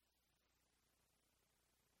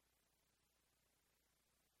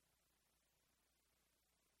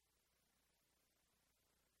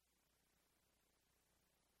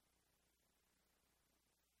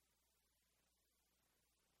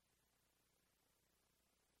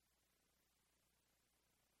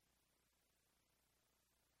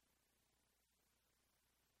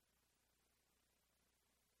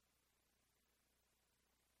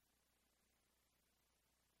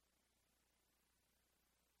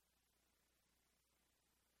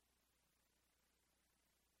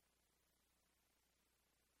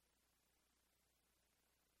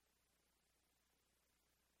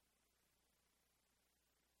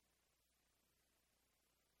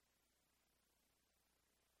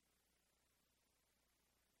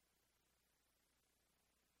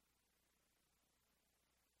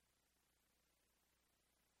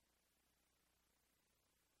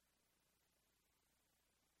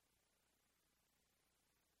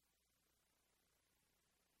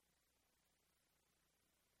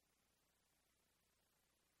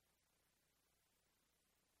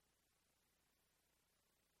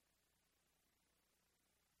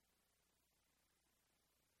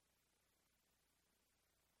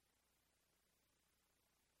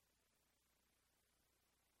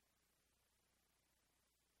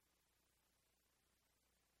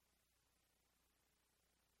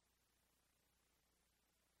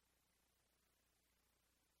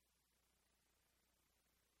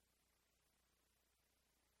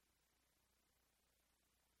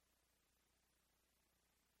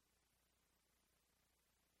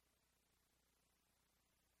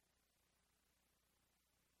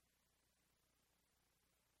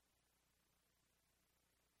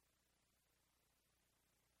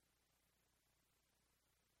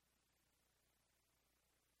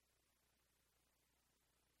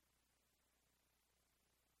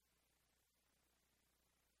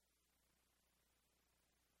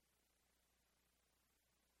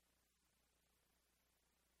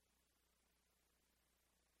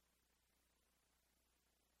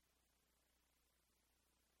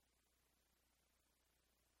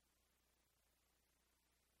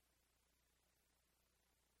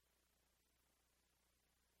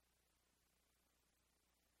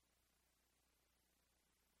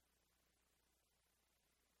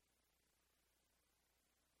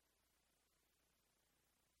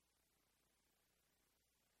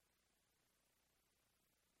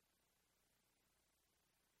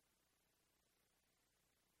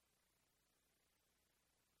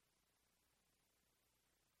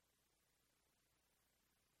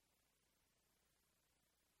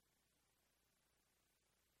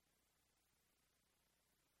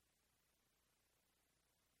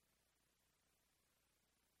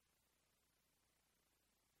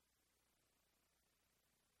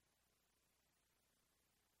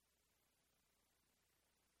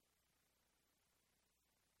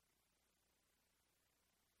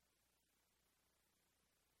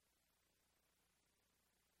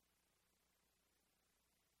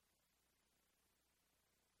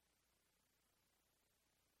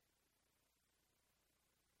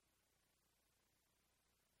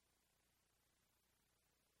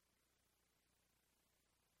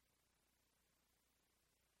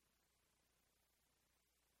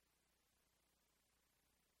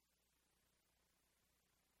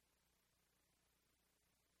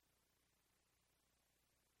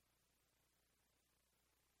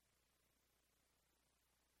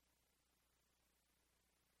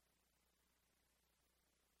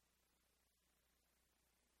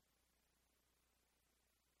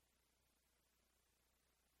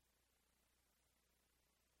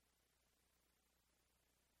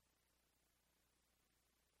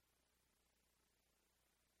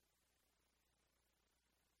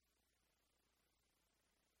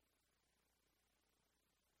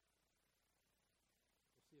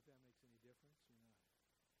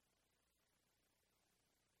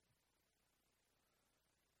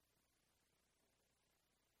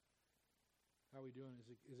How are we doing?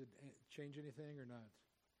 Is it change anything or not?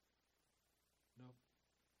 No.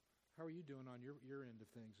 How are you doing on your end of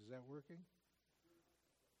things? Is that working?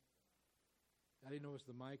 I didn't know it was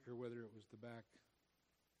the mic or whether it was the back.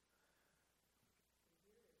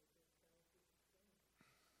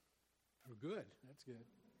 Oh, good. That's good.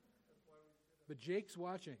 But Jake's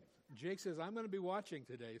watching. Jake says, I'm going to be watching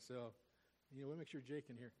today, so we'll make sure Jake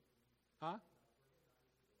can hear. Huh?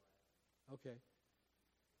 Okay.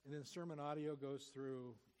 And then sermon audio goes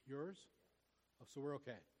through yours? Oh, so we're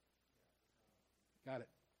okay. Got it.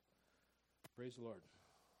 Praise the Lord.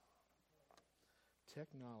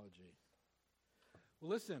 Technology. Well,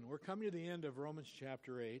 listen, we're coming to the end of Romans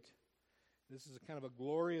chapter 8. This is a kind of a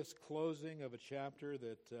glorious closing of a chapter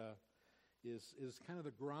that is kind of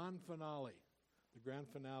the grand finale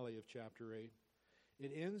of chapter 8.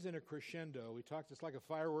 It ends in a crescendo. We talked, it's like a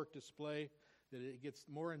firework display, that it gets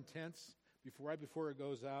more intense right before it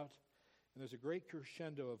goes out. And there's a great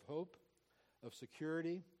crescendo of hope, of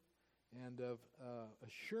security, and of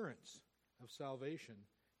assurance of salvation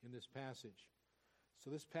in this passage. So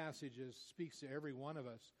this passage speaks to every one of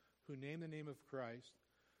us who name the name of Christ,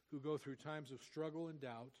 who go through times of struggle and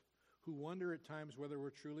doubt, who wonder at times whether we're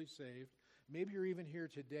truly saved. Maybe you're even here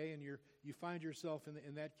today and you find yourself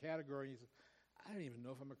in that category. And you say, I don't even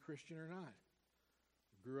know if I'm a Christian or not.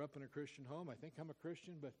 I grew up in a Christian home. I think I'm a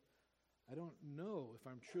Christian, but I don't know if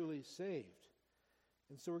I'm truly saved.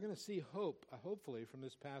 And so we're going to see hope, hopefully, from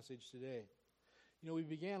this passage today. We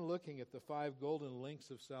began looking at the 5 golden links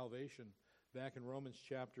of salvation back in Romans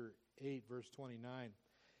chapter 8, verse 29.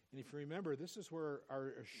 And if you remember, this is where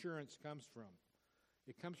our assurance comes from.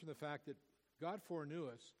 It comes from the fact that God foreknew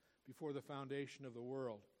us before the foundation of the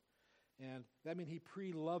world. And that means He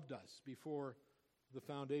pre-loved us before the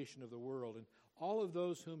foundation of the world. And all of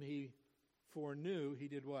those whom He foreknew, He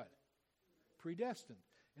did what? Predestined.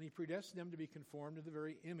 And He predestined them to be conformed to the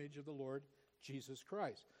very image of the Lord Jesus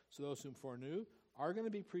Christ. So those whom foreknew are going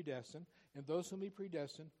to be predestined, and those whom He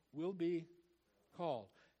predestined will be called.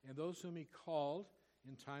 And those whom He called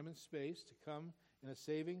in time and space to come in a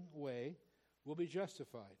saving way will be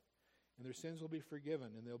justified. And their sins will be forgiven,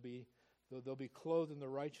 and they'll be clothed in the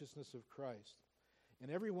righteousness of Christ.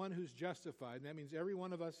 And everyone who's justified, and that means every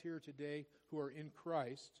one of us here today who are in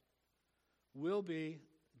Christ, will be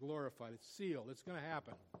glorified. It's sealed. It's going to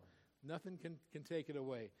happen. Nothing can take it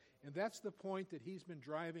away. And that's the point that he's been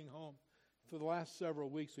driving home for the last several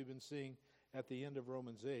weeks we've been seeing at the end of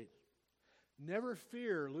Romans 8. Never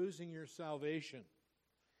fear losing your salvation.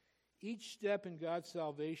 Each step in God's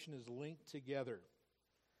salvation is linked together.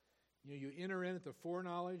 You enter in at the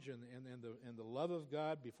foreknowledge and the love of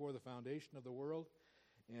God before the foundation of the world,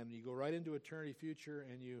 and you go right into eternity future,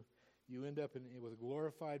 and you end up with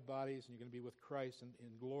glorified bodies, and you're going to be with Christ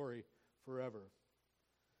in glory forever.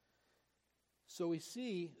 So we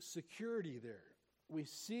see security there. We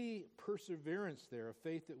see perseverance there, a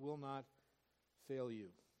faith that will not fail you.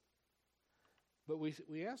 But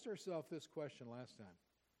we asked ourselves this question last time.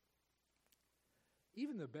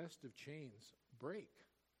 Even the best of chains break.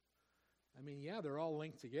 I mean, yeah, they're all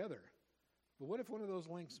linked together. But what if one of those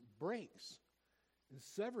links breaks and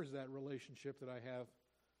severs that relationship that I have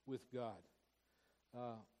with God?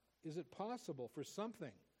 Is it possible for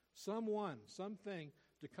something, someone, something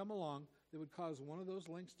to come along that would cause one of those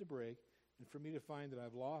links to break and for me to find that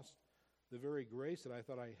I've lost the very grace that I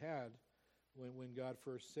thought I had when God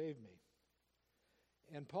first saved me?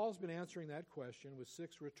 And Paul's been answering that question with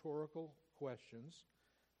 6 rhetorical questions.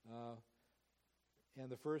 And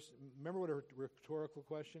the first, remember what a rhetorical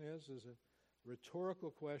question is? Is a rhetorical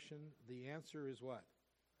question, the answer is what?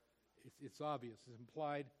 It's obvious. It's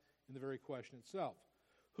implied in the very question itself.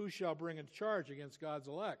 Who shall bring a charge against God's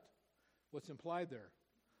elect? What's implied there?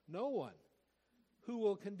 No one. Who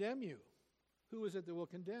will condemn you? Who is it that will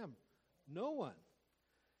condemn? No one.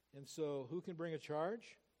 And so who can bring a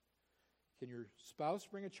charge? Can your spouse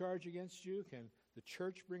bring a charge against you? Can the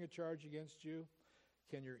church bring a charge against you?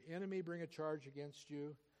 Can your enemy bring a charge against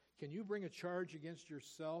you? Can you bring a charge against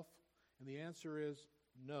yourself? And the answer is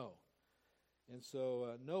no. And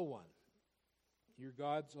so no one. You're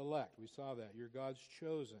God's elect. We saw that. You're God's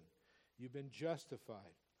chosen. You've been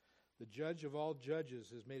justified. The judge of all judges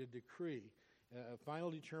has made a decree, a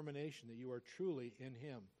final determination that you are truly in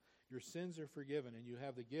Him. Your sins are forgiven, and you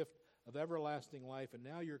have the gift of everlasting life, and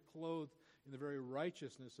now you're clothed in the very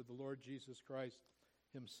righteousness of the Lord Jesus Christ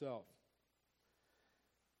Himself.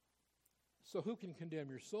 So who can condemn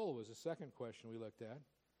your soul was the second question we looked at.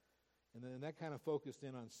 And then that kind of focused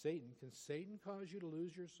in on Satan. Can Satan cause you to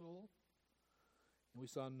lose your soul? And we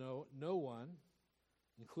saw no one,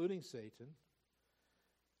 including Satan.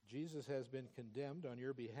 Jesus has been condemned on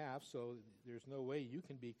your behalf, so there's no way you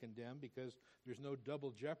can be condemned because there's no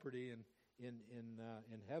double jeopardy in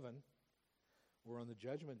heaven or on the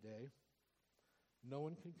judgment day. No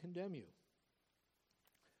one can condemn you.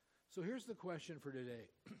 So here's the question for today.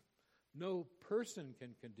 No person can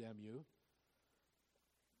condemn you,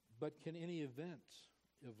 but can any event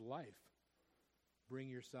of life bring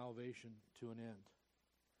your salvation to an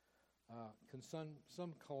end? Can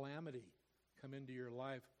some calamity come into your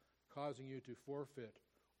life causing you to forfeit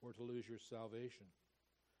or to lose your salvation?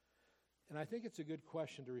 And I think it's a good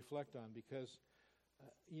question to reflect on because,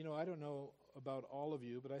 I don't know about all of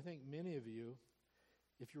you, but I think many of you,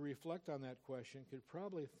 if you reflect on that question, could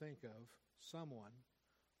probably think of someone,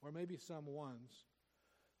 or maybe some ones,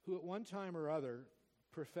 who at one time or other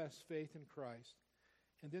professed faith in Christ,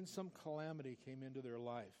 and then some calamity came into their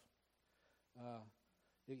life.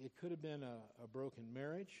 It could have been a broken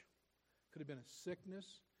marriage, could have been a sickness,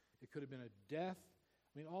 it could have been a death.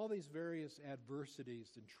 I mean, all these various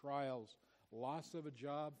adversities and trials, loss of a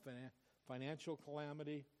job, financial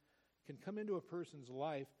calamity, can come into a person's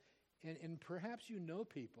life, and perhaps you know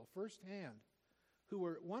people firsthand who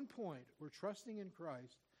were at one point were trusting in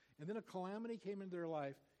Christ, and then a calamity came into their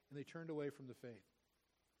life, and they turned away from the faith.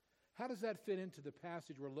 How does that fit into the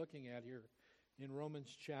passage we're looking at here in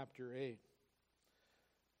Romans chapter 8?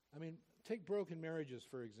 I mean, take broken marriages,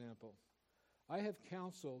 for example. I have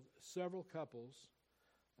counseled several couples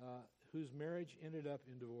whose marriage ended up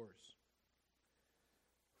in divorce.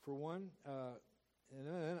 For one, and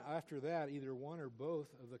then after that, either one or both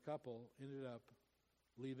of the couple ended up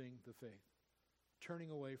leaving the faith, turning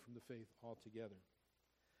away from the faith altogether.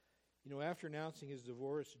 After announcing his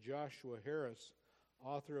divorce, Joshua Harris,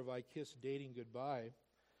 author of I Kiss Dating Goodbye,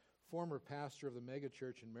 former pastor of the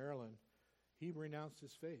megachurch in Maryland, he renounced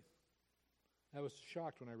his faith. I was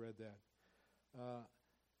shocked when I read that.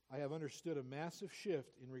 I have understood a massive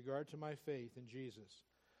shift in regard to my faith in Jesus.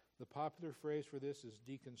 The popular phrase for this is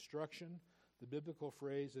deconstruction. The biblical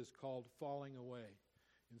phrase is called falling away.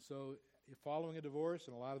 And so, following a divorce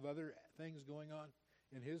and a lot of other things going on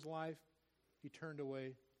in his life, he turned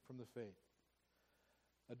away from the faith.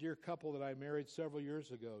 A dear couple that I married several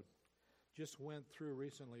years ago just went through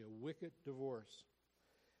recently a wicked divorce.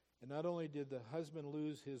 And not only did the husband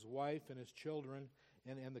lose his wife and his children,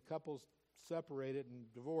 and the couples separated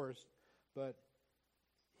and divorced, but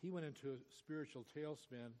he went into a spiritual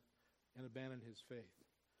tailspin and abandoned his faith,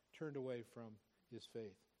 turned away from his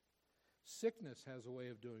faith. Sickness has a way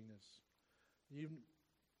of doing this.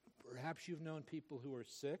 Perhaps you've known people who are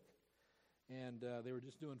sick, and they were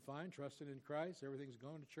just doing fine, trusting in Christ, everything's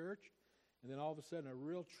going to church, and then all of a sudden a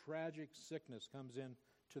real tragic sickness comes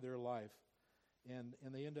into their life, and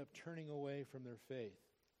they end up turning away from their faith.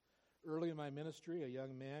 Early in my ministry, a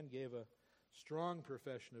young man gave a strong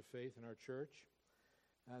profession of faith in our church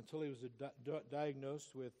until he was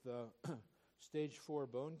diagnosed with stage 4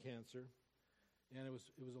 bone cancer, and it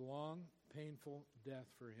was a long, painful death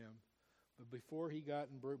for him. But before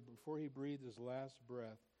he breathed his last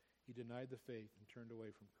breath, he denied the faith and turned away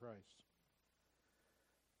from Christ.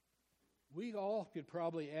 We all could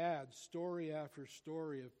probably add story after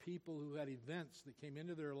story of people who had events that came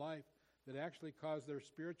into their life that actually caused their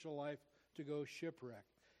spiritual life to go shipwreck.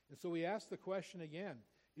 And so we ask the question again,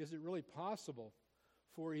 is it really possible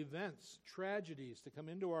for events, tragedies to come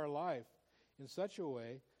into our life in such a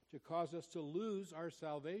way to cause us to lose our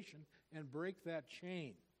salvation and break that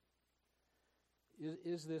chain?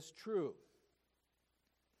 Is this true?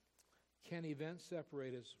 Can events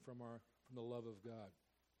separate us from the love of God?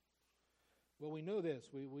 Well, we know this.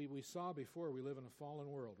 We saw before we live in a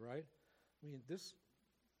fallen world, right? I mean,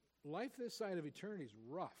 life this side of eternity is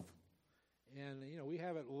rough. And, we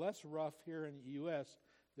have it less rough here in the U.S.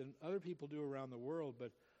 than other people do around the world,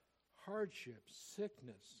 but hardship,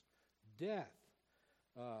 sickness, death,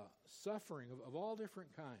 suffering of all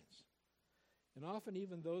different kinds. And often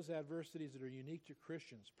even those adversities that are unique to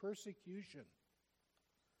Christians, persecution.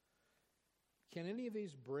 Can any of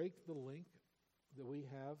these break the link that we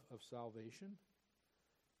have of salvation?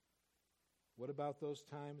 What about those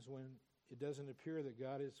times when it doesn't appear that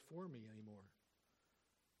God is for me anymore?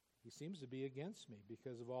 He seems to be against me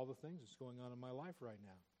because of all the things that's going on in my life right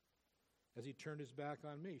now. Has he turned his back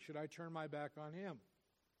on me? Should I turn my back on him?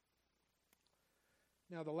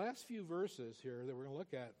 Now, the last few verses here that we're going to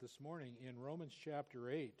look at this morning in Romans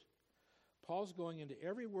chapter 8, Paul's going into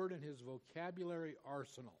every word in his vocabulary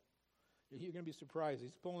arsenal. You're going to be surprised.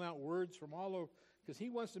 He's pulling out words from all over because he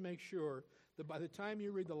wants to make sure that by the time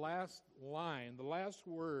you read the last line, the last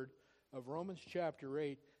word of Romans chapter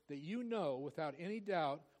 8, that you know without any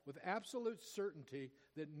doubt, with absolute certainty,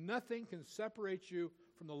 that nothing can separate you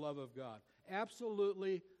from the love of God?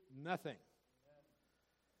 Absolutely nothing.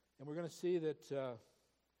 And we're going to see that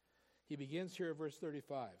he begins here at verse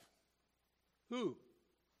 35. Who?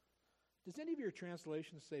 Does any of your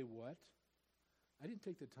translations say what? I didn't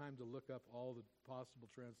take the time to look up all the possible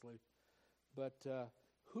translations. But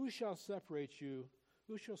who shall separate you?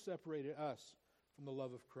 Who shall separate us from the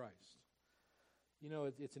love of Christ? You know,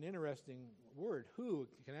 it's an interesting word. Who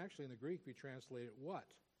can actually in the Greek be translated what?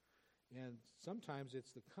 And sometimes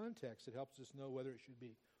it's the context that helps us know whether it should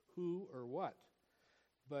be who or what.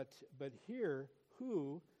 But here,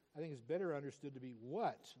 who, I think is better understood to be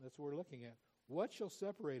what. That's what we're looking at. What shall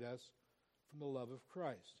separate us from the love of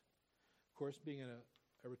Christ? Of course, being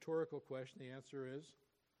a rhetorical question, the answer is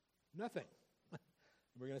nothing.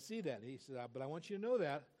 We're going to see that. He said, but I want you to know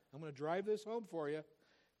that. I'm going to drive this home for you.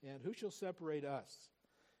 And who shall separate us?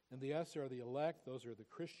 And the us are the elect. Those are the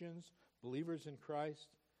Christians, believers in Christ.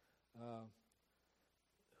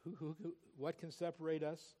 What can separate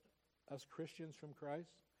us Christians from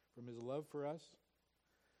Christ, from his love for us?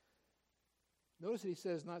 Notice that he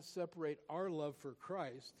says not separate our love for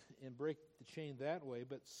Christ and break the chain that way,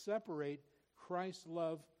 but separate Christ's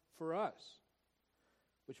love for us,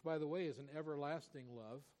 which, by the way, is an everlasting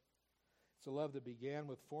love. It's a love that began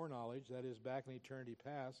with foreknowledge, that is, back in eternity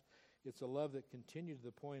past. It's a love that continued to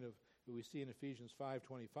the point of what we see in Ephesians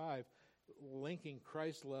 5:25, linking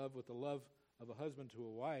Christ's love with the love of a husband to a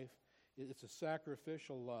wife. It's a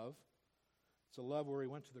sacrificial love. It's a love where he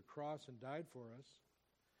went to the cross and died for us.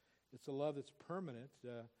 It's a love that's permanent.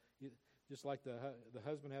 Just like the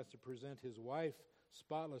husband has to present his wife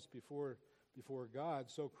spotless before God,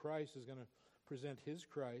 so Christ is going to present his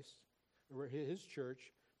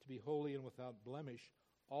church to be holy and without blemish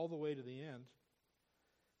all the way to the end.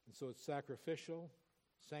 And so it's sacrificial,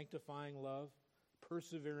 sanctifying love,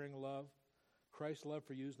 persevering love. Christ's love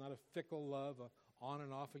for you is not a fickle love, a on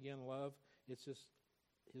and off again love. It's just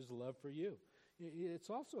his love for you. It's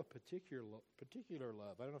also a particular love.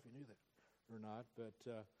 I don't know if you knew that or not, but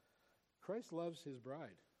Christ loves his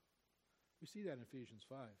bride. We see that in Ephesians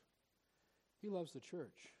 5. He loves the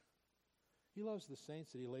church. He loves the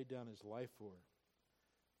saints that he laid down his life for.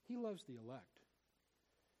 He loves the elect.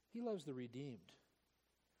 He loves the redeemed.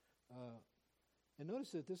 And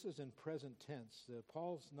notice that this is in present tense.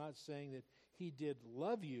 Paul's not saying that he did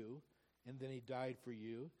love you and then he died for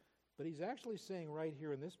you, but he's actually saying right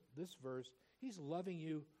here in this verse, he's loving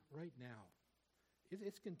you right now.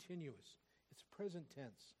 It's continuous. It's present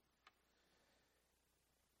tense.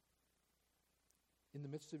 In the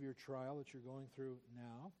midst of your trial that you're going through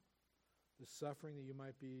now, the suffering that you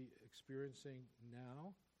might be experiencing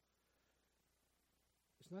now,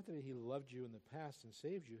 it's not that he loved you in the past and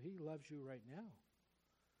saved you. He loves you right now.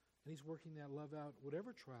 And he's working that love out,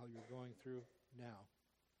 whatever trial you're going through now.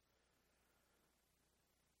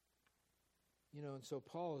 You know, and so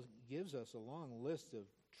Paul gives us a long list of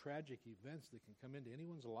tragic events that can come into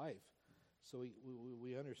anyone's life. So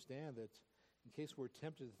we understand that in case we're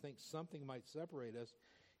tempted to think something might separate us,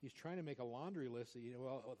 he's trying to make a laundry list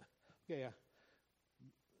that,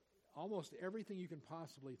 almost everything you can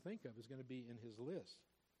possibly think of is going to be in his list.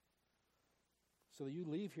 So that you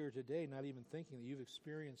leave here today not even thinking that you've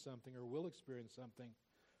experienced something or will experience something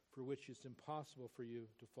for which it's impossible for you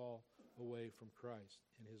to fall away from Christ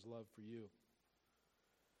and his love for you.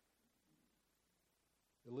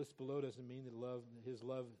 The list below doesn't mean that his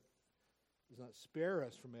love does not spare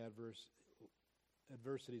us from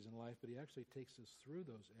adversities in life, but he actually takes us through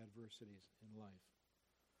those adversities in life.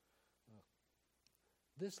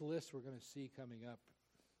 This list we're going to see coming up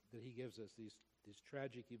that he gives us, these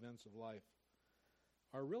tragic events of life,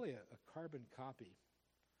 are really a carbon copy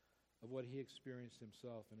of what he experienced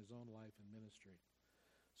himself in his own life and ministry.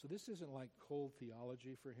 So this isn't like cold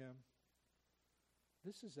theology for him.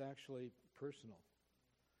 This is actually personal.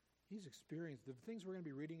 He's experienced the things we're going to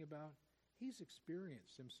be reading about. He's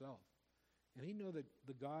experienced himself. And he knew that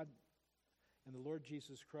the God and the Lord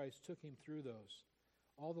Jesus Christ took him through those,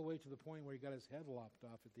 all the way to the point where he got his head lopped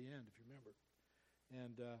off at the end, if you remember.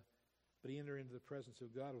 And but he entered into the presence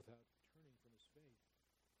of God without turning from his faith.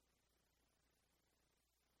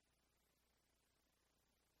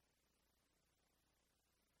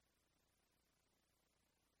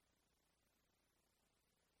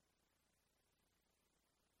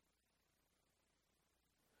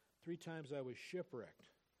 Three times I was shipwrecked.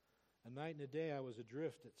 A night and a day I was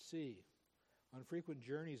adrift at sea, on frequent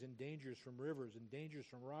journeys in dangers from rivers, in dangers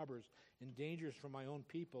from robbers, in dangers from my own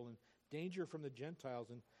people, in danger from the Gentiles,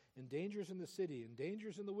 in dangers in the city, in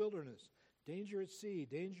dangers in the wilderness, danger at sea,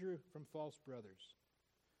 danger from false brothers.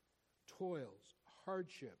 Toils,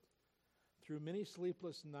 hardship, through many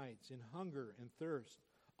sleepless nights, in hunger and thirst,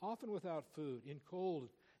 often without food, in cold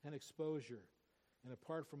and exposure. And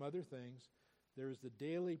apart from other things, there is the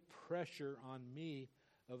daily pressure on me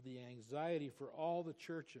of the anxiety for all the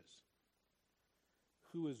churches.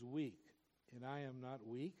 Who is weak, and I am not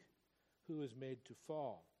weak? Who is made to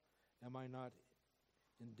fall? Am I not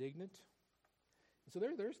indignant? And so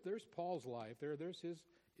there's Paul's life. There's his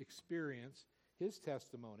experience, his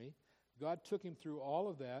testimony. God took him through all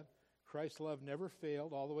of that. Christ's love never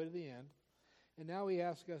failed all the way to the end. And now he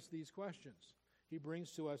asks us these questions. He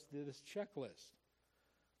brings to us this checklist.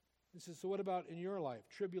 He says, so what about in your life?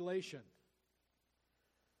 Tribulation.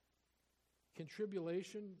 Can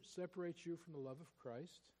tribulation separate you from the love of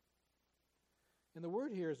Christ? And the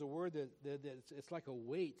word here is a word that it's like a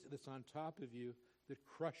weight that's on top of you that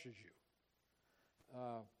crushes you.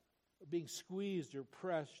 Being squeezed or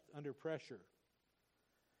pressed under pressure.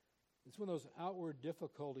 It's when those outward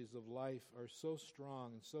difficulties of life are so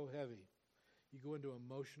strong and so heavy, you go into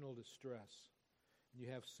emotional distress, and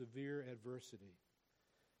you have severe adversity,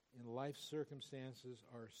 and life circumstances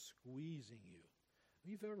are squeezing you.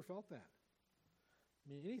 Have you ever felt that? I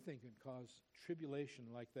mean, anything can cause tribulation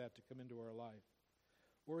like that to come into our life.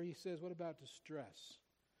 Or he says, what about distress?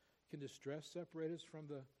 Can distress separate us from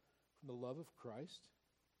the love of Christ?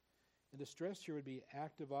 And distress here would be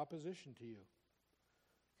active opposition to you.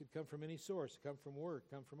 It could come from any source, come from work,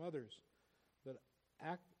 come from others. But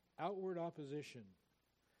outward opposition.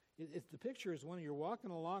 The picture is when you're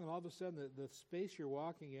walking along and all of a sudden the space you're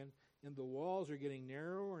walking in and the walls are getting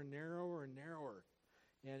narrower and narrower and narrower.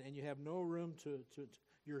 And you have no room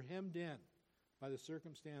you're hemmed in by the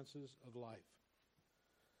circumstances of life.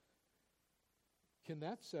 Can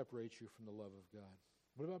that separate you from the love of God?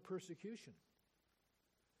 What about persecution?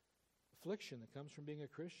 Affliction that comes from being a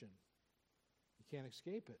Christian. You can't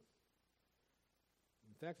escape it.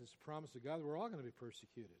 In fact, it's a promise of God that we're all going to be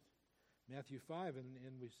persecuted. Matthew 5,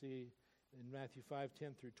 and we see in Matthew 5,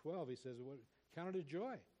 10 through 12, he says, count it a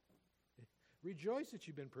joy. Rejoice that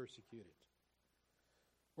you've been persecuted.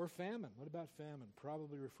 Or famine. What about famine?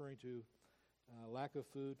 Probably referring to lack of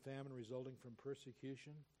food, famine resulting from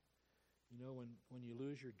persecution. You know, when you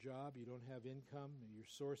lose your job, you don't have income, your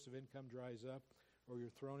source of income dries up, or you're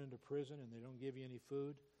thrown into prison and they don't give you any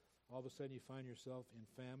food, all of a sudden you find yourself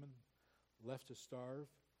in famine, left to starve.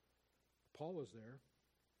 Paul was there.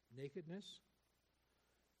 Nakedness.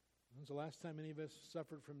 When's the last time any of us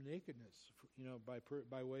suffered from nakedness,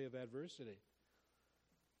 by way of adversity?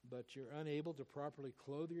 But you're unable to properly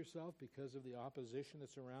clothe yourself because of the opposition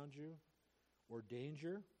that's around you, or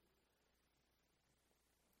danger.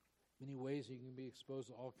 Many ways you can be exposed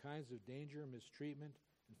to all kinds of danger, mistreatment,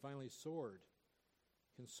 and finally sword.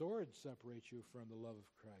 Can sword separate you from the love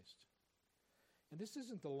of Christ? And this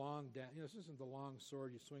isn't the long this isn't the long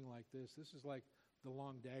sword you swing like this. This is like the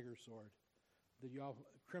long dagger sword that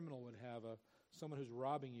a criminal would have, someone who's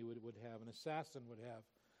robbing you would have, an assassin would have,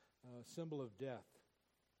 a symbol of death.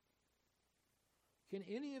 Can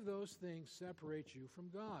any of those things separate you from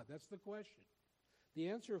God? That's the question. The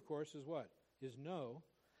answer, of course, is what? Is no.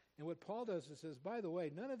 And what Paul does is says, by the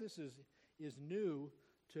way, none of this is new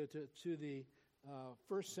to the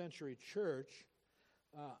first century church.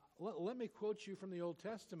 Let me quote you from the Old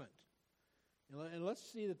Testament. And let's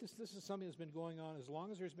see that this is something that's been going on. As long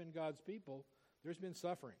as there's been God's people, there's been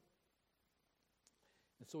suffering.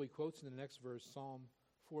 And so he quotes in the next verse, Psalm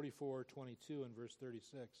 44:22 and verse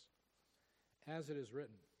 36. As it is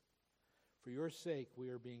written, for your sake we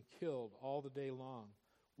are being killed all the day long.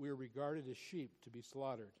 We are regarded as sheep to be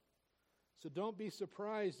slaughtered. So don't be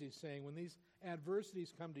surprised, he's saying, when these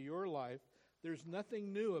adversities come to your life, there's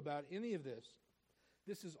nothing new about any of this.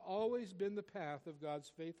 This has always been the path of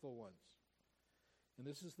God's faithful ones. And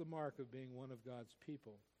this is the mark of being one of God's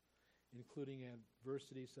people, including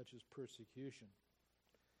adversity such as persecution.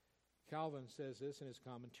 Calvin says this in his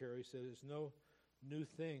commentary. He says, it's no new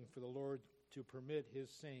thing for the Lord to permit his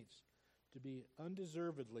saints to be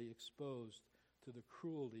undeservedly exposed to the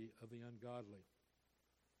cruelty of the ungodly.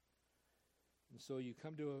 And so you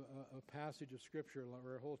come to a passage of Scripture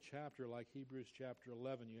or a whole chapter like Hebrews chapter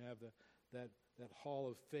 11. You have that hall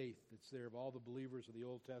of faith that's there of all the believers of the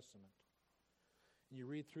Old Testament. And you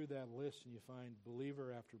read through that list and you find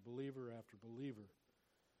believer after believer after believer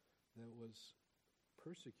that was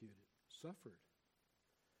persecuted, suffered.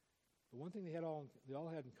 The one thing they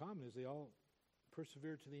all had in common is they all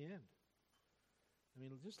persevered to the end. I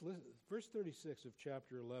mean, just listen, verse 36 of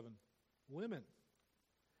chapter 11. Women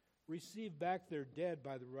received back their dead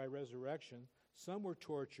by resurrection. Some were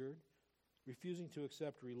tortured, refusing to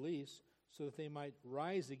accept release so that they might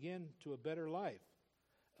rise again to a better life.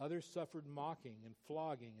 Others suffered mocking and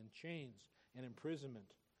flogging and chains and imprisonment.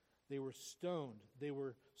 They were stoned. They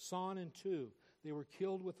were sawn in two. They were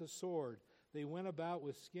killed with a sword. They went about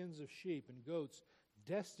with skins of sheep and goats,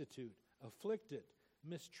 destitute, afflicted,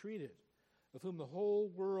 mistreated, of whom the whole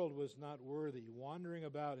world was not worthy, wandering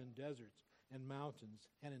about in deserts and mountains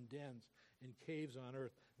and in dens and caves on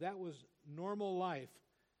earth. That was normal life,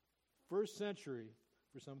 first century,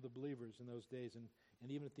 for some of the believers in those days,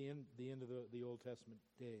 and even at the end of the Old Testament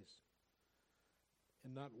days.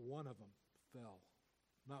 And not one of them fell.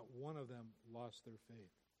 Not one of them lost their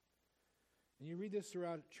faith. And you read this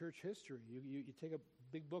throughout church history. You take a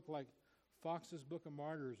big book like Fox's Book of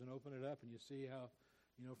Martyrs and open it up, and you see how,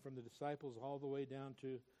 from the disciples all the way down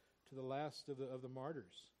to the last of the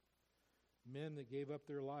martyrs. Men that gave up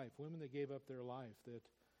their life, women that gave up their life,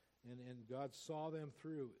 and God saw them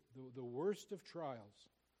through the worst of trials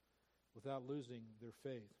without losing their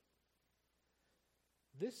faith.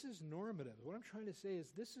 This is normative. What I'm trying to say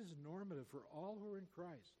is this is normative for all who are in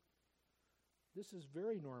Christ. This is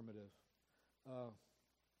very normative.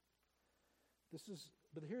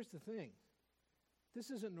 But here's the thing. This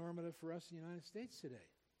isn't normative for us in the United States today.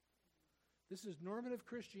 This is normative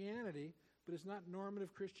Christianity, but it's not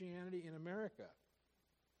normative Christianity in America.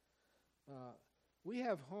 We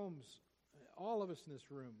have homes, all of us in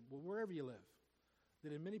this room, wherever you live,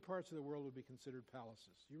 that in many parts of the world would be considered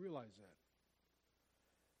palaces. You realize that.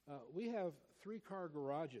 We have 3-car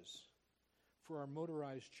garages for our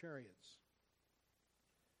motorized chariots.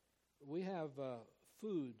 We have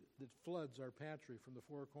food that floods our pantry from the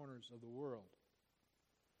 4 corners of the world.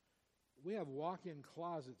 We have walk-in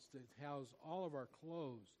closets that house all of our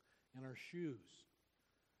clothes and our shoes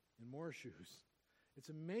and more shoes. It's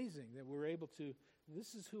amazing that we're able to,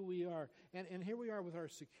 this is who we are. And here we are with our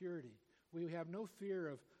security. We have no fear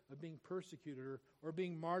of being persecuted or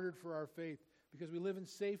being martyred for our faith because we live in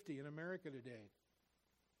safety in America today.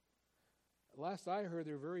 Last I heard,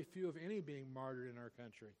 there are very few, if any, being martyred in our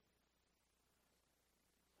country.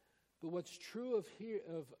 But what's true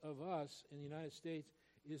of us in the United States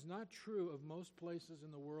is not true of most places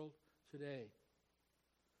in the world today.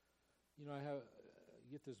 I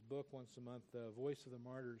get this book once a month, Voice of the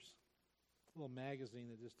Martyrs, a little magazine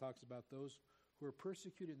that just talks about those who are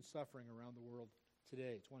persecuted and suffering around the world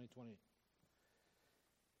today, 2020.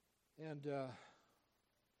 And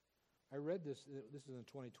I read this is in the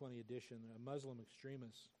 2020 edition, a Muslim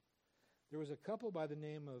extremist. There was a couple by the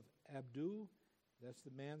name of Abdu, that's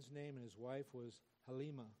the man's name, and his wife was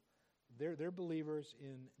Halima. They're believers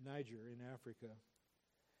in Niger, in Africa.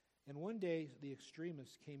 And one day, the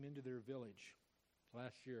extremists came into their village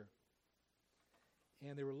last year,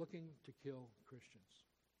 and they were looking to kill Christians.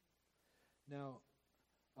 Now,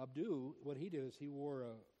 Abdu, what he did is he wore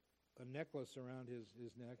a necklace around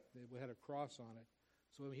his neck that had a cross on it.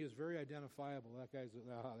 So he was very identifiable. That guy's,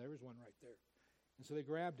 there was one right there. And so they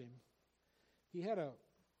grabbed him.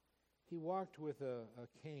 He walked with a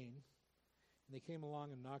cane, and they came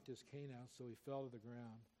along and knocked his cane out, so he fell to the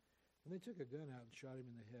ground. And they took a gun out and shot him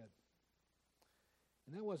in the head.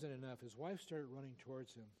 And that wasn't enough. His wife started running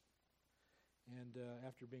towards him. And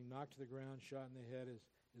after being knocked to the ground, shot in the head,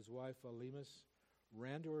 his wife, Alimas,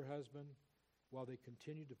 ran to her husband while they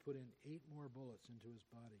continued to put in 8 more bullets into his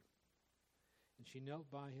body. And she knelt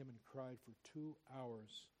by him and cried for 2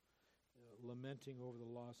 hours, lamenting over the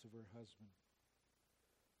loss of her husband.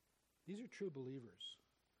 These are true believers.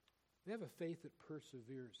 They have a faith that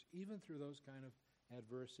perseveres, even through those kind of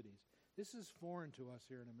adversities. This is foreign to us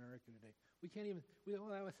here in America today. We can't even,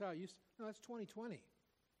 that's how it used to. No, that's 2020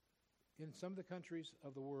 in some of the countries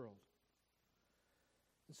of the world.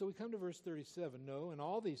 And so we come to verse 37. No, in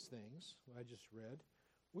all these things, I just read,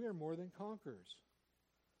 we are more than conquerors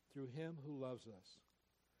through him who loves us.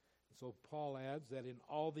 And so Paul adds that in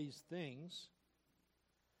all these things,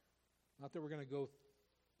 not that we're going to go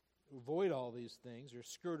avoid all these things or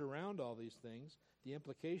skirt around all these things. The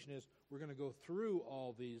implication is we're going to go through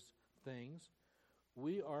all these things.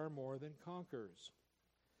 We are more than conquerors.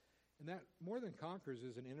 And that more than conquerors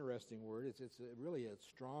is an interesting word. It's really a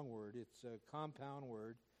strong word. It's a compound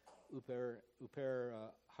word,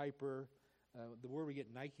 hyper. The word we get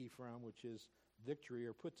Nike from, which is victory,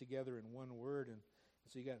 are put together in one word. And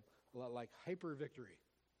so you got a lot like hyper victory.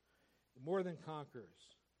 More than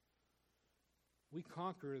conquerors. We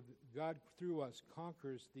conquer, God through us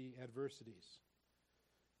conquers the adversities.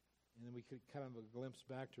 And then we could kind of a glimpse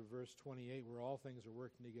back to verse 28 where all things are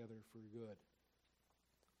working together for good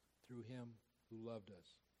through him who loved us.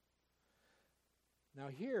 Now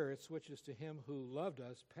here it switches to him who loved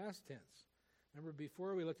us, past tense. Remember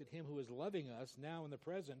before we looked at him who is loving us, now in the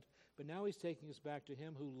present, but now he's taking us back to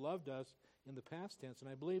him who loved us in the past tense. And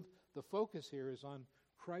I believe the focus here is on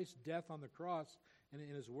Christ's death on the cross and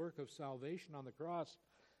in his work of salvation on the cross,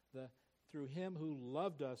 through him who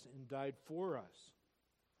loved us and died for us.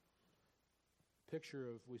 Picture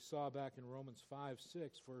of, we saw back in Romans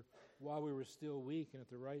 5:6, for while we were still weak and at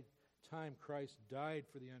the right time Christ died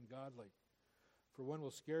for the ungodly. For one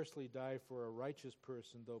will scarcely die for a righteous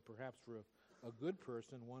person, though perhaps for a good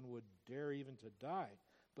person one would dare even to die.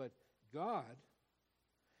 But God,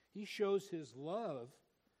 he shows his love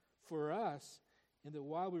for us in that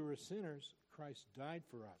while we were sinners, Christ died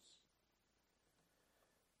for us.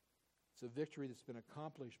 It's a victory that's been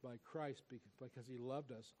accomplished by Christ because he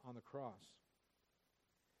loved us on the cross.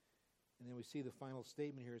 And then we see the final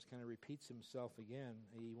statement here is kind of repeats himself again.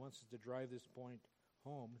 He wants us to drive this point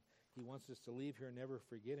home. He wants us to leave here never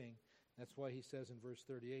forgetting. That's why he says in verse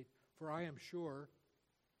 38, for I am sure,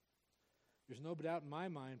 there's no doubt in my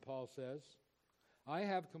mind, Paul says, I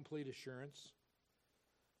have complete assurance,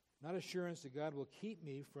 not assurance that God will keep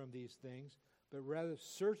me from these things, but rather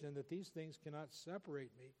certain that these things cannot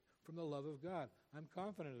separate me from the love of God. I'm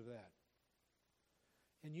confident of that.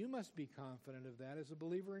 And you must be confident of that as a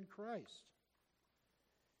believer in Christ.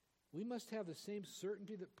 We must have the same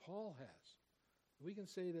certainty that Paul has. We can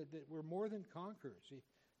say that we're more than conquerors.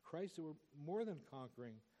 Christ, that we're more than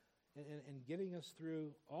conquering and getting us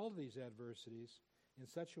through all of these adversities in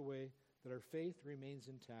such a way that our faith remains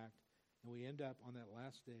intact and we end up on that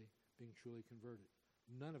last day being truly converted.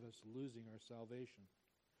 None of us losing our salvation.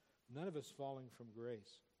 None of us falling from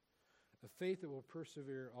grace. A faith that will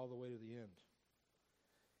persevere all the way to the end.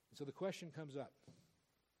 And so the question comes up.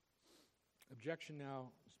 Objection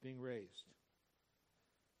now is being raised.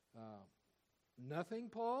 Nothing,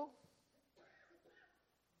 Paul?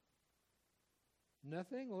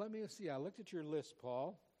 Nothing? Well, let me see. I looked at your list,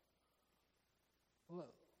 Paul. Well,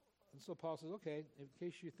 and so Paul says, okay, in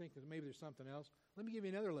case you think that maybe there's something else, let me give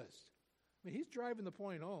you another list. I mean, he's driving the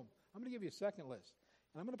point home. I'm going to give you a second list.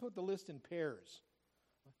 And I'm going to put the list in pairs,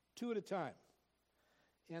 2 at a time.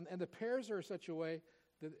 And the pairs are such a way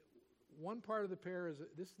that one part of the pair is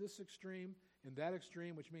this extreme and that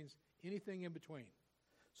extreme, which means anything in between.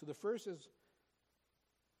 So the first is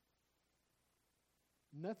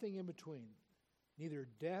nothing in between. Neither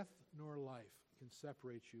death nor life can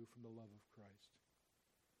separate you from the love of Christ.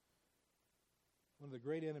 One of the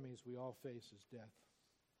great enemies we all face is death.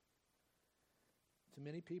 To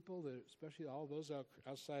many people, especially all those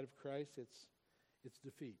outside of Christ, it's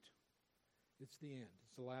defeat. It's the end.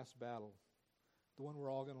 It's the last battle. The one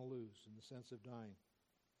we're all going to lose in the sense of dying.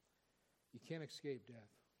 You can't escape death.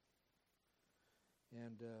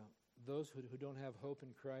 And those who don't have hope in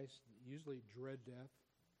Christ usually dread death.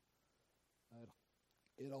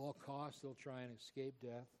 At all costs, they'll try and escape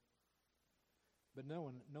death. But no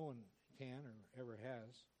one can or ever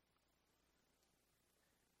has.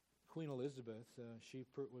 Queen Elizabeth, she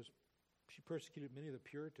persecuted many of the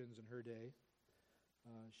Puritans in her day.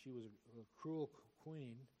 She was a cruel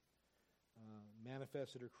queen,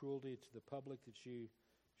 manifested her cruelty to the public that she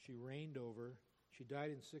reigned over. She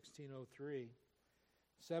died in 1603,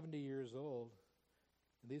 70 years old.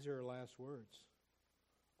 And these are her last words.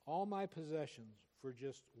 All my possessions for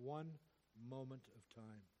just one moment of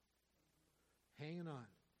time. Hanging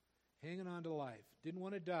on to life. Didn't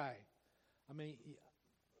want to die. I mean,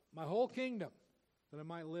 my whole kingdom, that I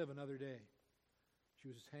might live another day. She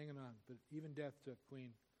was just hanging on. But even death took Queen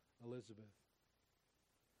Elizabeth.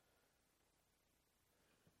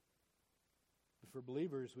 But for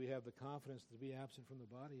believers, we have the confidence to be absent from the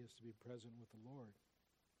body is to be present with the Lord.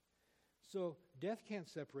 So death can't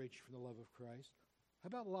separate you from the love of Christ. How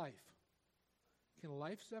about life? Can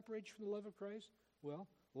life separate you from the love of Christ? Well,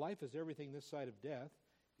 life is everything this side of death.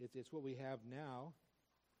 It's what we have now.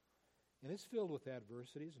 And it's filled with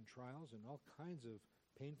adversities and trials and all kinds of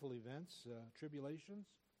painful events, tribulations.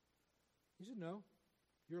 He said, no,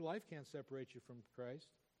 your life can't separate you from Christ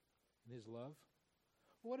and his love.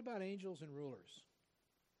 Well, what about angels and rulers?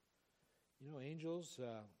 You know, angels,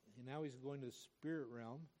 now he's going to the spirit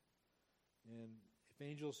realm. And if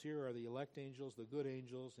angels here are the elect angels, the good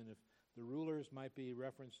angels, and if the rulers might be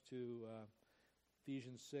reference to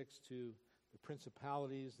Ephesians 6 to the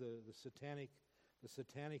principalities, the satanic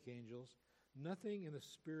angels, nothing in the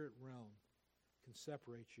spirit realm can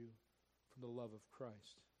separate you from the love of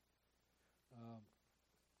Christ.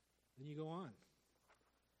 Then you go on.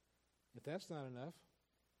 If that's not enough,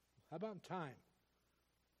 how about in time?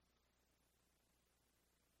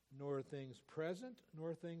 Nor things present,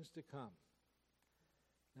 nor things to come.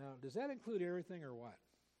 Now, does that include everything or what?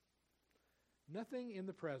 Nothing in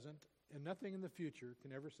the present and nothing in the future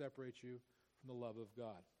can ever separate you from the love of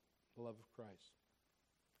God, the love of Christ.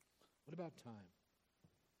 What about time?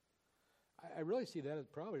 I really see that as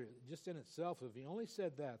probably just in itself, if he only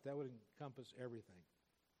said that, that would encompass everything.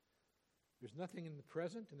 There's nothing in the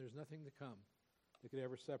present and there's nothing to come that could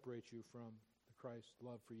ever separate you from the Christ's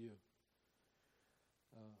love for you.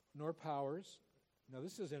 Nor powers. Now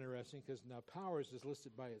this is interesting because now powers is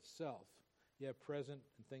listed by itself. You have present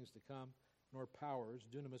and things to come, nor powers,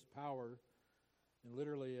 dunamis power, and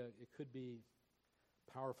literally it could be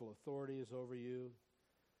powerful authorities over you.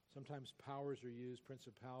 Sometimes powers are used,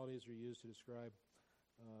 principalities are used to describe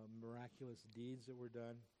miraculous deeds that were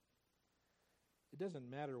done. It doesn't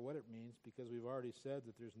matter what it means because we've already said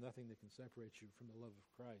that there's nothing that can separate you from the love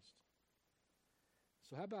of Christ.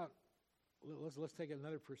 So how about, let's take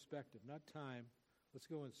another perspective, not time, let's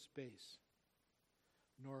go in space.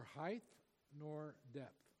 Nor height, nor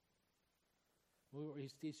depth. Well,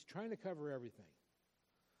 he's trying to cover everything.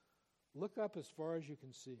 Look up as far as you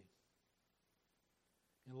can see.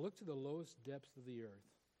 And look to the lowest depths of the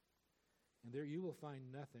earth. And there you will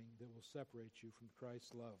find nothing that will separate you from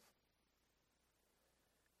Christ's love.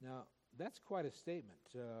 Now, that's quite a statement.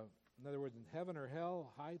 In other words, in heaven or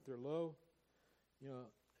hell, height or low, it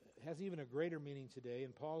has even a greater meaning today.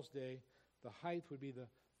 In Paul's day, the height would be the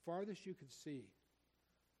farthest you could see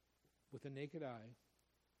with the naked eye,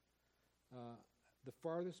 the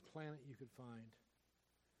farthest planet you could find.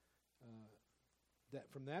 That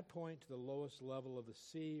from that point to the lowest level of the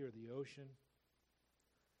sea or the ocean.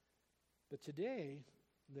 But today,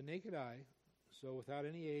 the naked eye, so without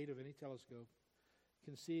any aid of any telescope,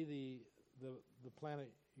 can see the planet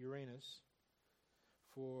Uranus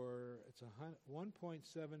for, it's 1.7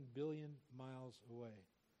 billion miles away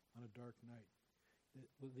on a dark night.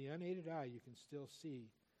 With the unaided eye, you can still see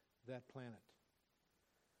that planet.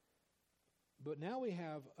 But now we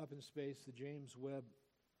have up in space the James Webb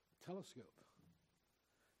telescope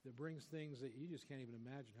that brings things that you just can't even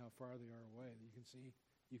imagine how far they are away.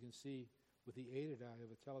 You can see with the aided eye of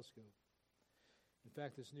a telescope. In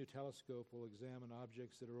fact, this new telescope will examine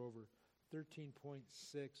objects that are over 13.6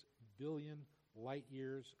 billion light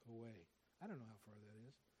years away. I don't know how far that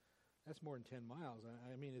is. That's more than 10 miles.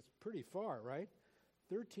 I mean, it's pretty far, right?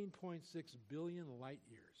 13.6 billion light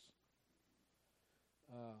years.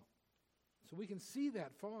 So we can see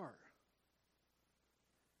that far.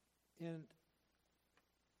 And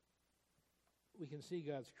we can see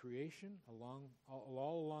God's creation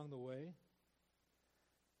all along the way.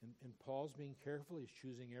 And Paul's being careful. He's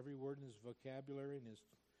choosing every word in his vocabulary and his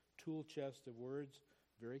tool chest of words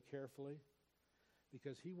very carefully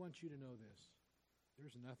because he wants you to know this.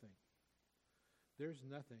 There's nothing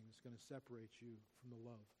that's going to separate you from the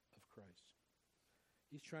love of Christ.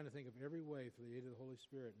 He's trying to think of every way through the aid of the Holy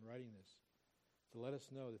Spirit in writing this to let us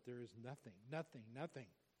know that there is nothing,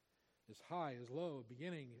 as high, as low,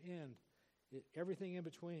 beginning, end, everything in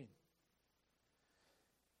between.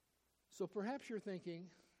 So perhaps you're thinking,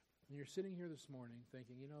 and you're sitting here this morning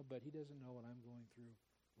thinking, but he doesn't know what I'm going through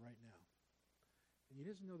right now. And he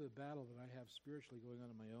doesn't know the battle that I have spiritually going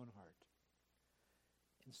on in my own heart.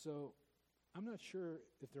 And so I'm not sure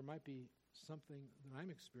if there might be something that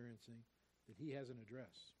I'm experiencing that he hasn't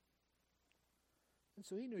addressed. And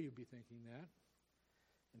so he knew you'd be thinking that.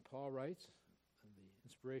 And Paul writes, in the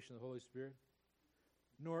inspiration of the Holy Spirit,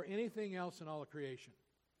 nor anything else in all of creation.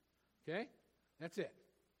 Okay? That's it.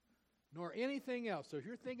 Nor anything else. So if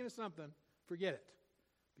you're thinking of something, forget it.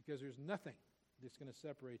 Because there's nothing that's going to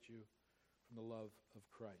separate you from the love of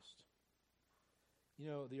Christ.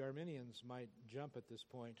 The Arminians might jump at this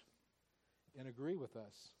point and agree with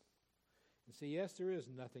us and say, yes, there is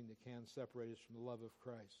nothing that can separate us from the love of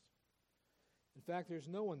Christ. In fact, there's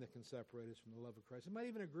no one that can separate us from the love of Christ. They might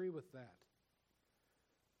even agree with that.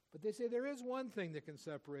 But they say there is one thing that can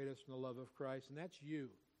separate us from the love of Christ, and that's you.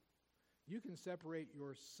 You can separate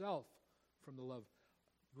yourself from the love.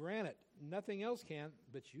 Granted, nothing else can,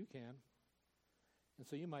 but you can. And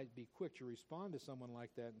so you might be quick to respond to someone like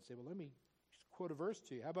that and say, well, let me just quote a verse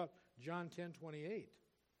to you. How about John 10:28?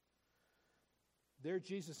 There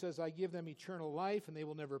Jesus says, I give them eternal life, and they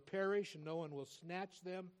will never perish, and no one will snatch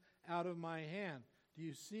them out of my hand. Do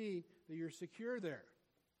you see that you're secure there?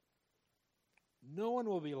 No one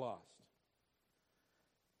will be lost.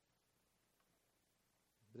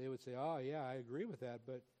 But they would say, oh, yeah, I agree with that,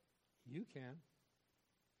 but you can.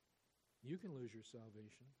 You can lose your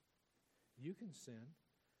salvation. You can sin.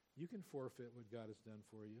 You can forfeit what God has done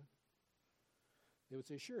for you. They would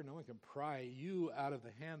say, sure, no one can pry you out of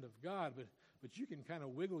the hand of God, but you can kind of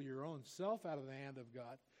wiggle your own self out of the hand of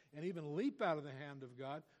God and even leap out of the hand of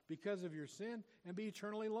God because of your sin and be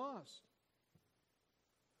eternally lost.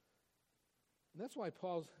 And that's why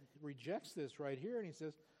Paul rejects this right here, and he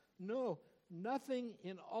says, no, nothing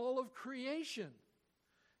in all of creation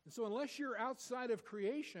And so unless you're outside of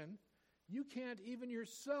creation, you can't even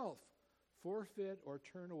yourself forfeit or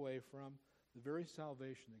turn away from the very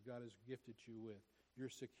salvation that God has gifted you with. You're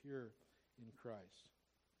secure in Christ.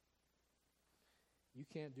 You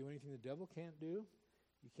can't do anything the devil can't do.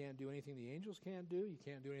 You can't do anything the angels can't do. You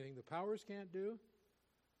can't do anything the powers can't do.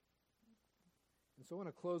 And so I want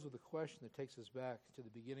to close with a question that takes us back to the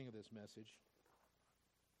beginning of this message.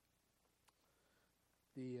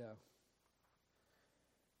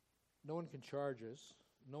 No one can charge us.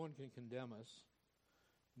 No one can condemn us.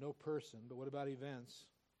 No person. But what about events?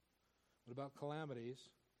 What about calamities?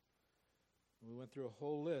 We went through a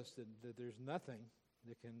whole list that there's nothing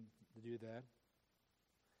that can do that.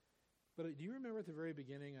 But do you remember at the very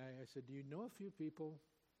beginning, I said, do you know a few people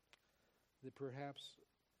that perhaps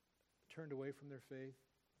turned away from their faith?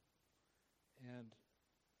 And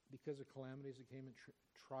because of calamities that came in,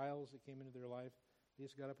 trials that came into their life, they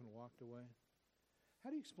just got up and walked away? How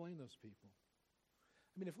do you explain those people?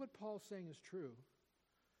 I mean, if what Paul's saying is true,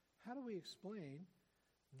 how do we explain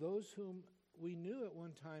those whom we knew at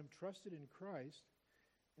one time trusted in Christ,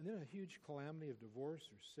 and then a huge calamity of divorce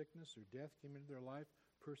or sickness or death came into their life,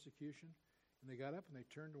 persecution, and they got up and they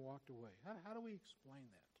turned and walked away? How do we explain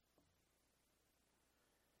that?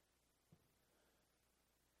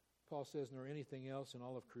 Paul says, nor anything else in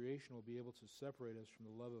all of creation will be able to separate us from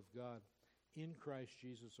the love of God in Christ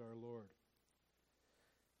Jesus our Lord.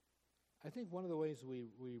 I think one of the ways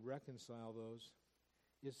we reconcile those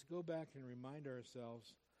is to go back and remind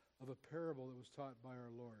ourselves of a parable that was taught by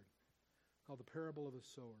our Lord, called the parable of the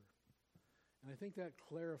sower. And I think that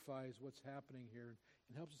clarifies what's happening here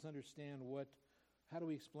and helps us understand how do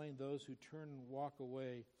we explain those who turn and walk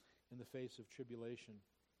away in the face of tribulation.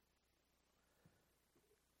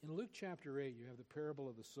 In Luke chapter 8, you have the parable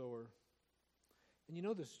of the sower. And you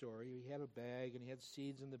know the story. He had a bag, and he had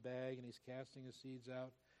seeds in the bag, and he's casting his seeds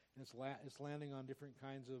out, and it's landing on different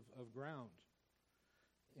kinds of ground.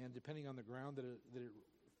 And depending on the ground that it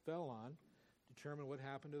fell on, determine what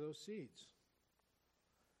happened to those seeds.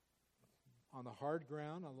 On the hard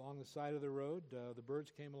ground, along the side of the road, the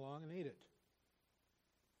birds came along and ate it.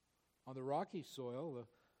 On the rocky soil,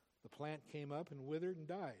 the plant came up and withered and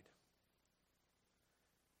died.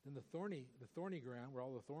 Then the thorny ground, where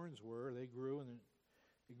all the thorns were, they grew, and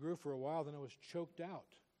it grew for a while, then it was choked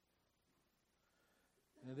out.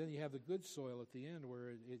 And then you have the good soil at the end, where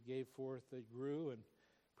it gave forth, it grew and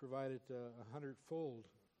provided 100-fold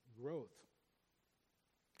growth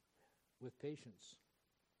with patience.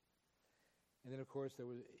 And then, of course,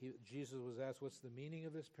 Jesus was asked, what's the meaning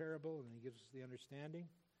of this parable? And he gives us the understanding.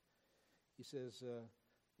 He says,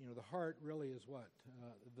 the heart really is what?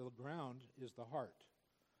 The ground is the heart.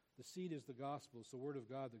 The seed is the gospel. It's the word of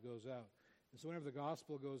God that goes out. And so whenever the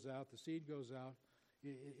gospel goes out, the seed goes out,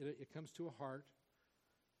 it comes to a heart.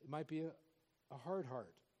 It might be a hard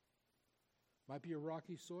heart. It might be a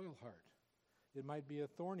rocky soil heart. It might be a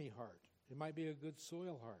thorny heart. It might be a good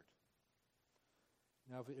soil heart.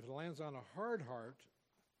 Now, if it lands on a hard heart,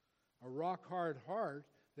 a rock-hard heart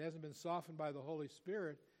that hasn't been softened by the Holy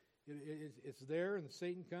Spirit, it's there, and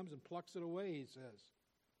Satan comes and plucks it away, he says.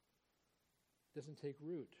 It doesn't take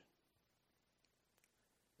root.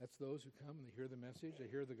 That's those who come and they hear the message, they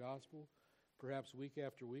hear the gospel, perhaps week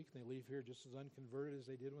after week, and they leave here just as unconverted as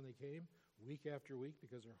they did when they came, week after week,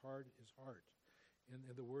 because their heart is hard, and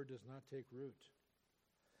the word does not take root.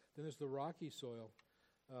 Then there's the rocky soil.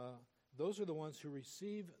 Those are the ones who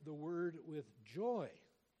receive the word with joy.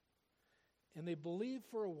 And they believe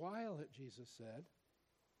for a while, Jesus said.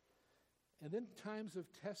 And then times of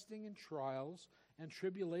testing and trials and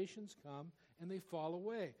tribulations come, and they fall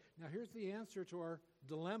away. Now here's the answer to our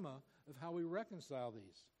dilemma of how we reconcile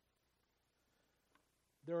these.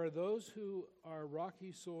 There are those who are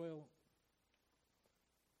rocky soil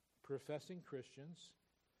professing Christians,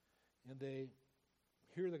 and they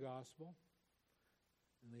hear the gospel,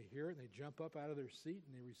 and they hear it, and they jump up out of their seat,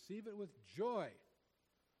 and they receive it with joy.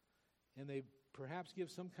 And they perhaps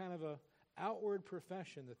give some kind of a outward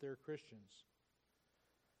profession that they're Christians.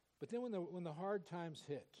 But then when the hard times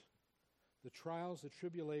hit, the trials, the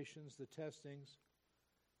tribulations, the testings,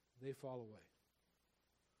 they fall away.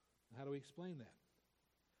 How do we explain that?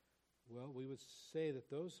 Well, we would say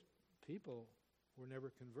that those people were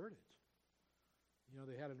never converted.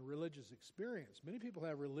 They had a religious experience. Many people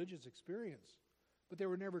have religious experience, but they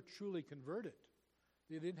were never truly converted.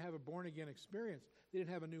 They didn't have a born-again experience. They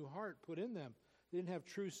didn't have a new heart put in them. They didn't have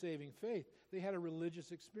true saving faith. They had a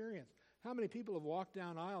religious experience. How many people have walked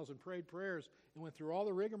down aisles and prayed prayers and went through all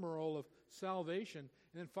the rigmarole of salvation,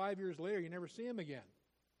 and then 5 years later you never see them again?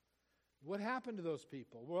 What happened to those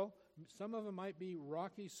people? Well, some of them might be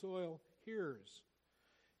rocky soil hearers.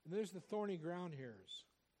 And there's the thorny ground hairs.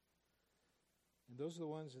 And those are the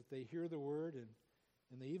ones that they hear the word and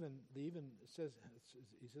they even he says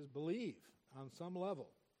believe on some level.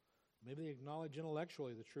 Maybe they acknowledge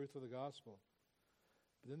intellectually the truth of the gospel.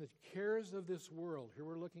 But then the cares of this world, here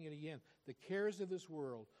we're looking at again, the cares of this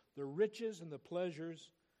world, the riches and the pleasures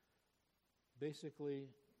basically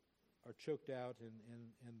are choked out and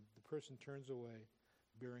the person turns away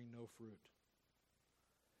bearing no fruit.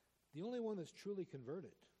 The only one that's truly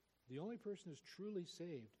converted, the only person who's truly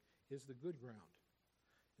saved is the good ground.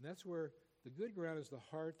 And that's where the good ground is the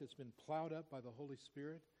heart that's been plowed up by the Holy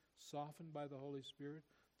Spirit, softened by the Holy Spirit.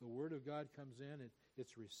 The Word of God comes in,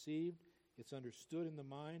 it's received, it's understood in the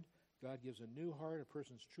mind. God gives a new heart, a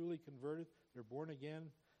person's truly converted, they're born again,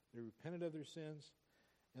 they repented of their sins,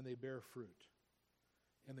 and they bear fruit.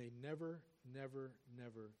 And they never, never,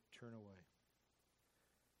 never turn away.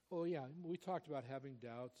 Oh yeah, we talked about having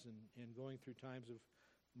doubts and going through times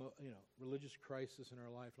of religious crisis in our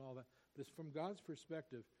life and all that. But from God's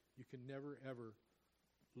perspective, you can never, ever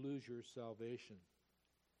lose your salvation.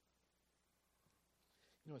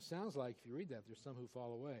 It sounds like if you read that, there's some who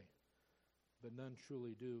fall away, but none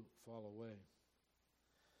truly do fall away.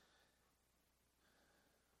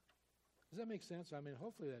 Does that make sense? I mean,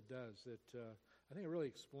 hopefully that does. I think it really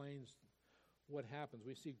explains what happens.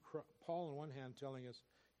 We see Paul on one hand telling us,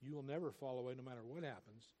 you will never fall away no matter what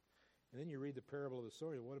happens. And then you read the parable of the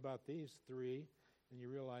sower. What about these three? And you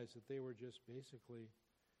realize that they were just basically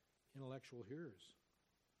intellectual hearers.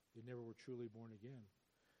 They never were truly born again.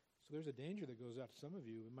 So there's a danger that goes out to some of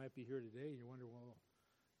you. It might be here today, and you wonder, well,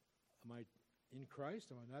 am I in Christ?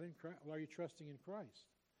 Am I not in Christ? Well, are you trusting in Christ?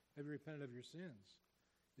 Have you repented of your sins?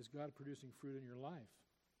 Is God producing fruit in your life?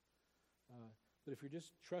 But if you're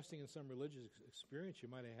just trusting in some religious experience you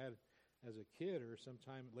might have had as a kid or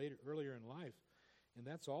sometime earlier in life, and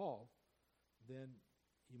that's all, then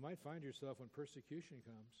you might find yourself when persecution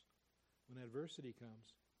comes, when adversity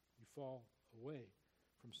comes, you fall away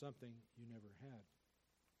from something you never had.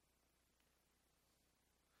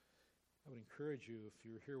 I would encourage you, if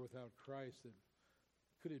you're here without Christ, that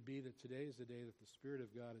could it be that today is the day that the Spirit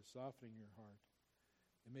of God is softening your heart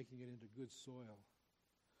and making it into good soil?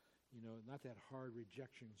 Not that hard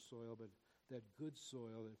rejection soil, but that good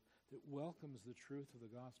soil that welcomes the truth of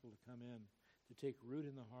the gospel to come in, to take root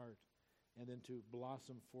in the heart, and then to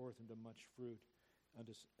blossom forth into much fruit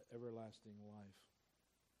unto everlasting life.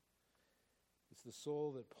 It's the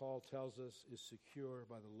soul that Paul tells us is secure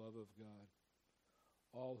by the love of God.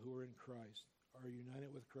 All who are in Christ, are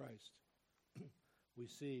united with Christ, we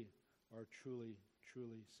see are truly,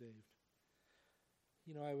 truly saved.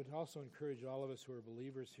 I would also encourage all of us who are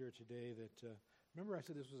believers here today that, remember I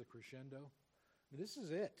said this was a crescendo? This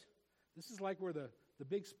is it. This is like where the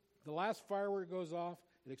last firework goes off,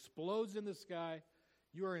 it explodes in the sky.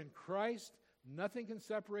 You are in Christ. Nothing can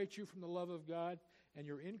separate you from the love of God, and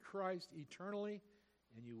you're in Christ eternally,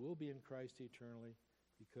 and you will be in Christ eternally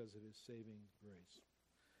because of His saving grace.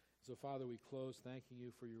 So, Father, we close thanking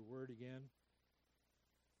you for your word again.